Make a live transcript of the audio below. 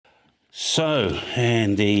So,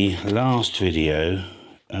 in the last video,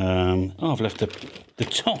 I've left the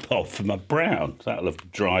top off for my brown. That'll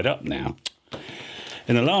have dried up now.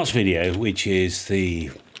 In the last video, which is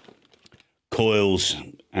the coils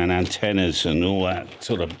and antennas and all that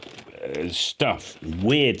sort of stuff,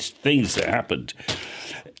 weird things that happened,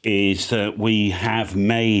 is that we have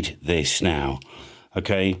made this now.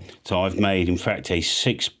 Okay, so I've made, in fact, a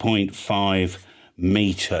 6.5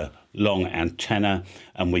 meter long antenna,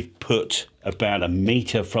 and we've put about a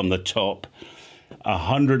meter from the top,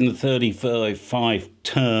 135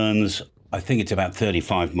 turns. I think it's about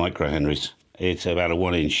 35 microhenries. It's about a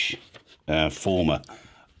 1-inch former.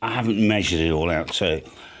 I haven't measured it all out, so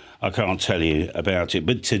I can't tell you about it.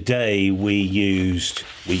 But today we used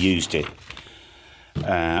it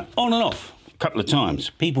on and off a couple of times.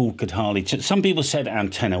 People could hardly. Some people said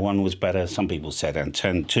antenna 1 was better. Some people said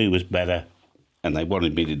antenna 2 was better. And they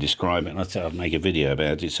wanted me to describe it, and I said I'd make a video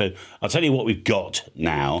about it. So I'll tell you what we've got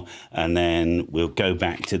now, and then we'll go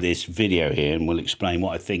back to this video here and we'll explain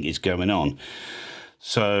what I think is going on.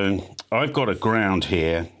 So I've got a ground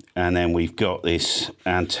here, and then we've got this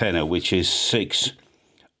antenna, which is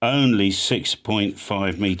only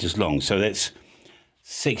 6.5 meters long. So that's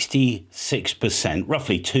 66%,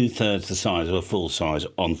 roughly 2/3 the size of a full size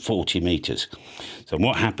on 40 meters. So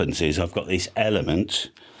what happens is I've got this element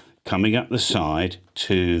coming up the side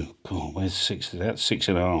to, where's 6? That's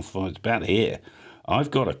 6.5. Well, it's about here.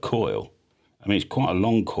 I've got a coil. I mean, it's quite a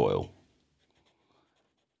long coil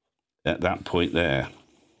at that point there.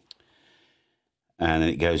 And then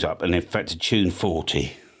it goes up. And in fact, to tune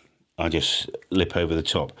 40, I just lip over the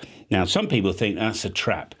top. Now, some people think that's a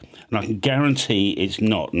trap. And I can guarantee it's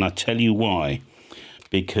not. And I'll tell you why.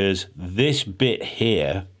 Because this bit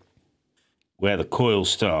here, where the coil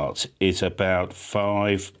starts, is about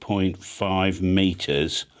 5.5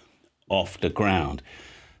 meters off the ground.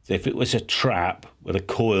 So if it was a trap with a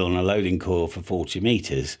coil and a loading coil for 40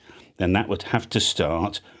 meters, then that would have to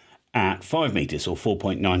start at 5 meters or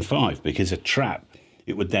 4.95, because a trap,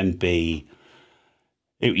 it would then be,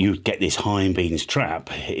 you'd get this high-impedance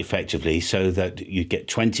trap effectively, so that you'd get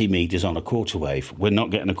 20 meters on a quarter wave. We're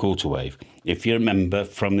not getting a quarter wave. If you remember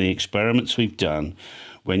from the experiments we've done,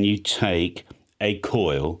 when you take a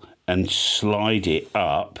coil and slide it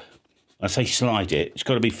up, I say slide it, it's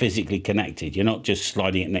got to be physically connected. You're not just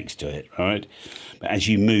sliding it next to it, right? But as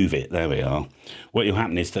you move it, there we are, what will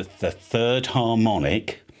happen is that the third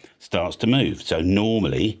harmonic starts to move. So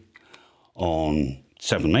normally on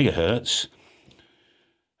 7 megahertz,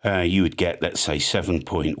 you would get, let's say,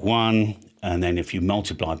 7.1, and then if you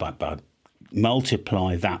multiply that by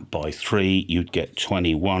 3, you'd get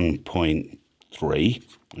 21.3,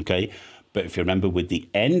 okay? But if you remember, with the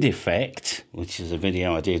end effect, which is a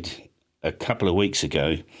video I did a couple of weeks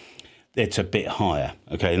ago, it's a bit higher,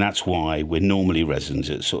 okay? And that's why we're normally resonant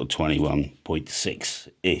at sort of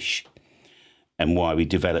 21.6-ish, and why we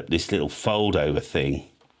developed this little fold-over thing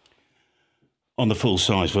on the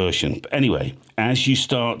full-size version. But anyway, as you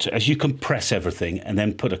compress everything and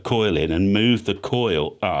then put a coil in and move the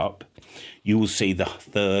coil up, you will see the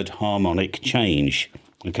third harmonic change,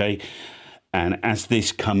 okay? And as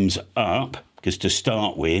this comes up, because to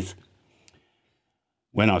start with,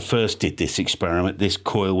 when I first did this experiment, this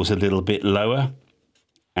coil was a little bit lower,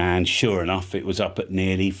 and sure enough, it was up at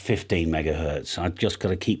nearly 15 megahertz. I've just got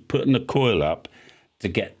to keep putting the coil up to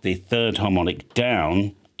get the third harmonic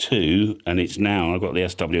down to, and it's now, I've got the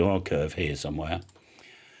SWR curve here somewhere.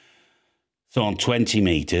 So on 20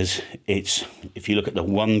 meters, it's, if you look at the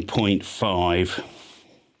 1.5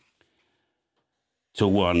 to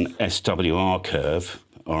 1 SWR curve,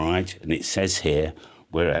 all right, and it says here,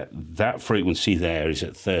 we're at that frequency there is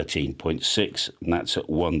at 13.6, and that's at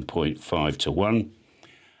 1.5 to 1.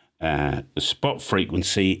 The spot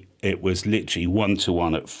frequency, it was literally 1 to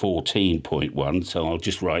 1 at 14.1, so I'll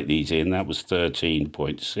just write these in. That was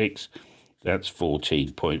 13.6, that's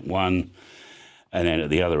 14.1, and then at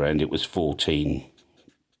the other end it was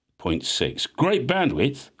 14.6. Great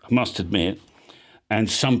bandwidth, I must admit. And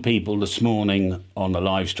some people this morning on the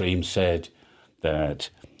live stream said that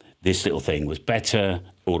this little thing was better,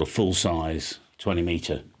 or the full size 20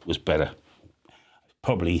 meter was better.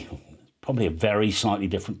 Probably a very slightly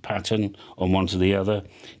different pattern on one to the other.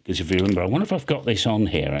 Because if you remember, I wonder if I've got this on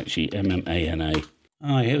here actually, MMANA.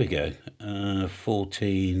 Oh, here we go.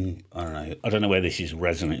 14, I don't know where this is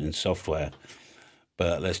resonant in software,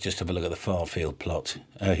 but let's just have a look at the far field plot.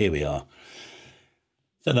 Here we are.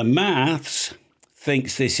 So the maths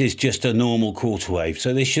thinks this is just a normal quarter wave.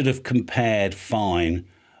 So this should have compared fine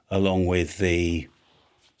along with the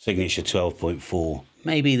signature 12.4.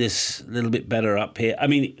 Maybe this a little bit better up here. I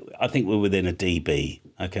mean, I think we're within a dB,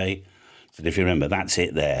 okay? So if you remember, that's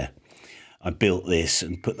it there. I built this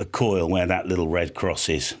and put the coil where that little red cross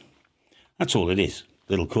is. That's all it is,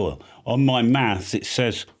 little coil. On my maths, it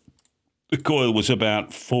says the coil was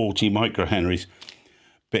about 40 microhenries,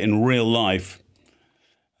 but in real life,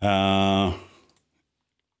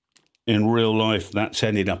 that's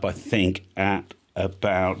ended up, I think, at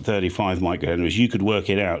about 35 microhenries. You could work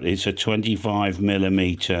it out. It's a 25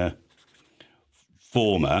 millimeter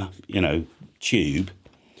former, tube,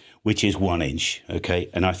 which is 1 inch, okay?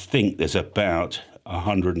 And I think there's about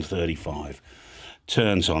 135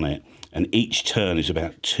 turns on it, and each turn is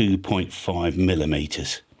about 2.5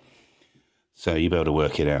 millimeters. So you'll be able to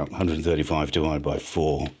work it out. 135 divided by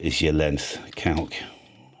 4 is your length. Calc.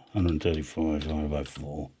 135 divided by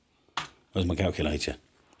 4. Where's my calculator?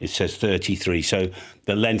 It says 33. So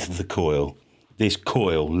the length of the coil, this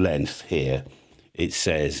coil length here, it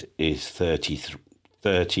says is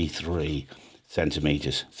 33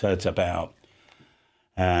 centimeters. So it's about,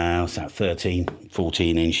 what's that, 13,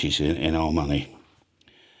 14 inches in our money.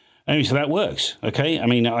 Anyway, so that works, okay? I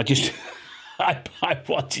mean, I just, I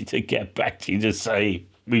wanted to get back to you to say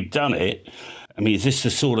we've done it. I mean, is this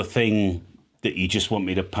the sort of thing that you just want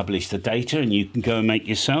me to publish the data and you can go and make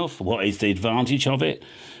yourself? What is the advantage of it?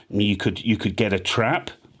 I mean, you could get a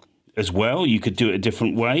trap as well. You could do it a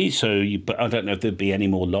different way. But I don't know if there'd be any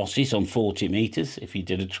more losses on 40 meters if you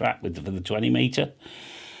did a trap for the 20 meter.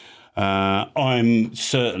 I'm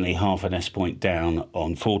certainly half an S point down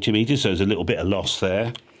on 40 meters, so there's a little bit of loss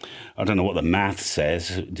there. I don't know what the math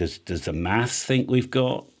says. Does the math think we've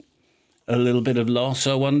got a little bit of loss,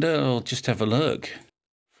 I wonder? I'll just have a look.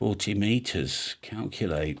 40 meters,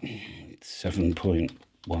 calculate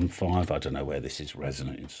 7.15. I don't know where this is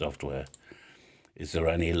resonant in software. Is there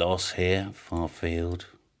any loss here? Far field.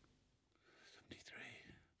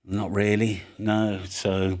 73. Not really, no.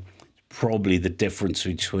 So probably the difference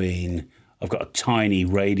between, I've got a tiny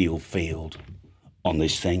radial field on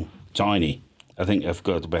this thing, tiny. I think I've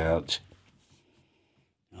got about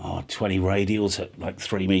 20 radials at like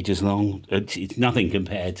 3 meters long. It's nothing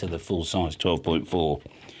compared to the full size 12.4.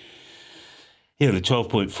 Here, the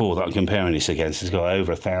 12.4 that I'm comparing this against has got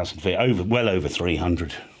over 1,000 feet, well over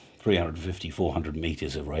 350, 400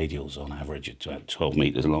 meters of radials on average at 12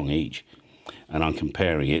 meters long each. And I'm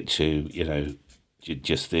comparing it to,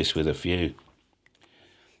 just this with a few.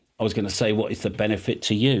 I was going to say, what is the benefit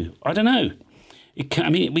to you? I don't know.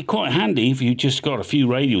 It'd be quite handy if you just got a few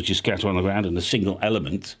radials you scatter on the ground and a single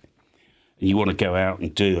element, and you want to go out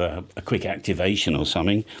and do a quick activation or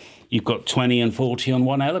something. You've got 20 and 40 on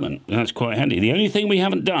one element, and that's quite handy. The only thing we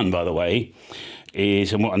haven't done, by the way,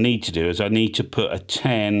 is, and what I need to do is I need to put a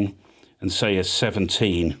 10 and say a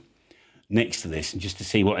 17 next to this, and just to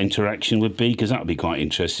see what interaction would be, because that would be quite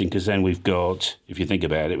interesting, because then we've got, if you think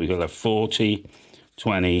about it, we've got a 40,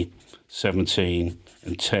 20, 17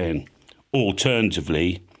 and 10.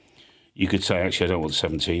 Alternatively, you could say, actually, I don't want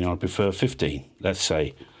 17, I'd prefer 15, let's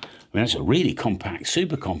say. I mean, that's a really compact,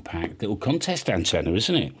 super compact little contest antenna,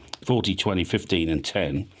 isn't it? 40, 20, 15 and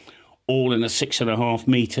 10, all in a 6.5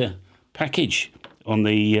 metre package on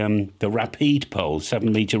the rapide pole,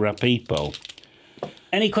 7 metre rapide pole.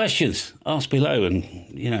 Any questions? Ask below, and,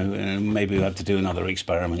 maybe we'll have to do another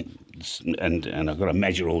experiment, and I've got to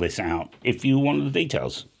measure all this out if you want the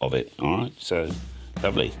details of it, all right? So,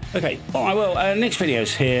 lovely. Okay, all right, well, next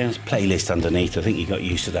video's here. There's a playlist underneath. I think you got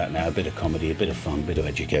used to that now. A bit of comedy, a bit of fun, a bit of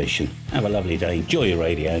education. Have a lovely day. Enjoy your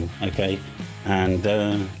radio, okay?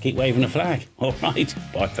 And keep waving the flag. All right,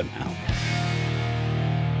 bye for now.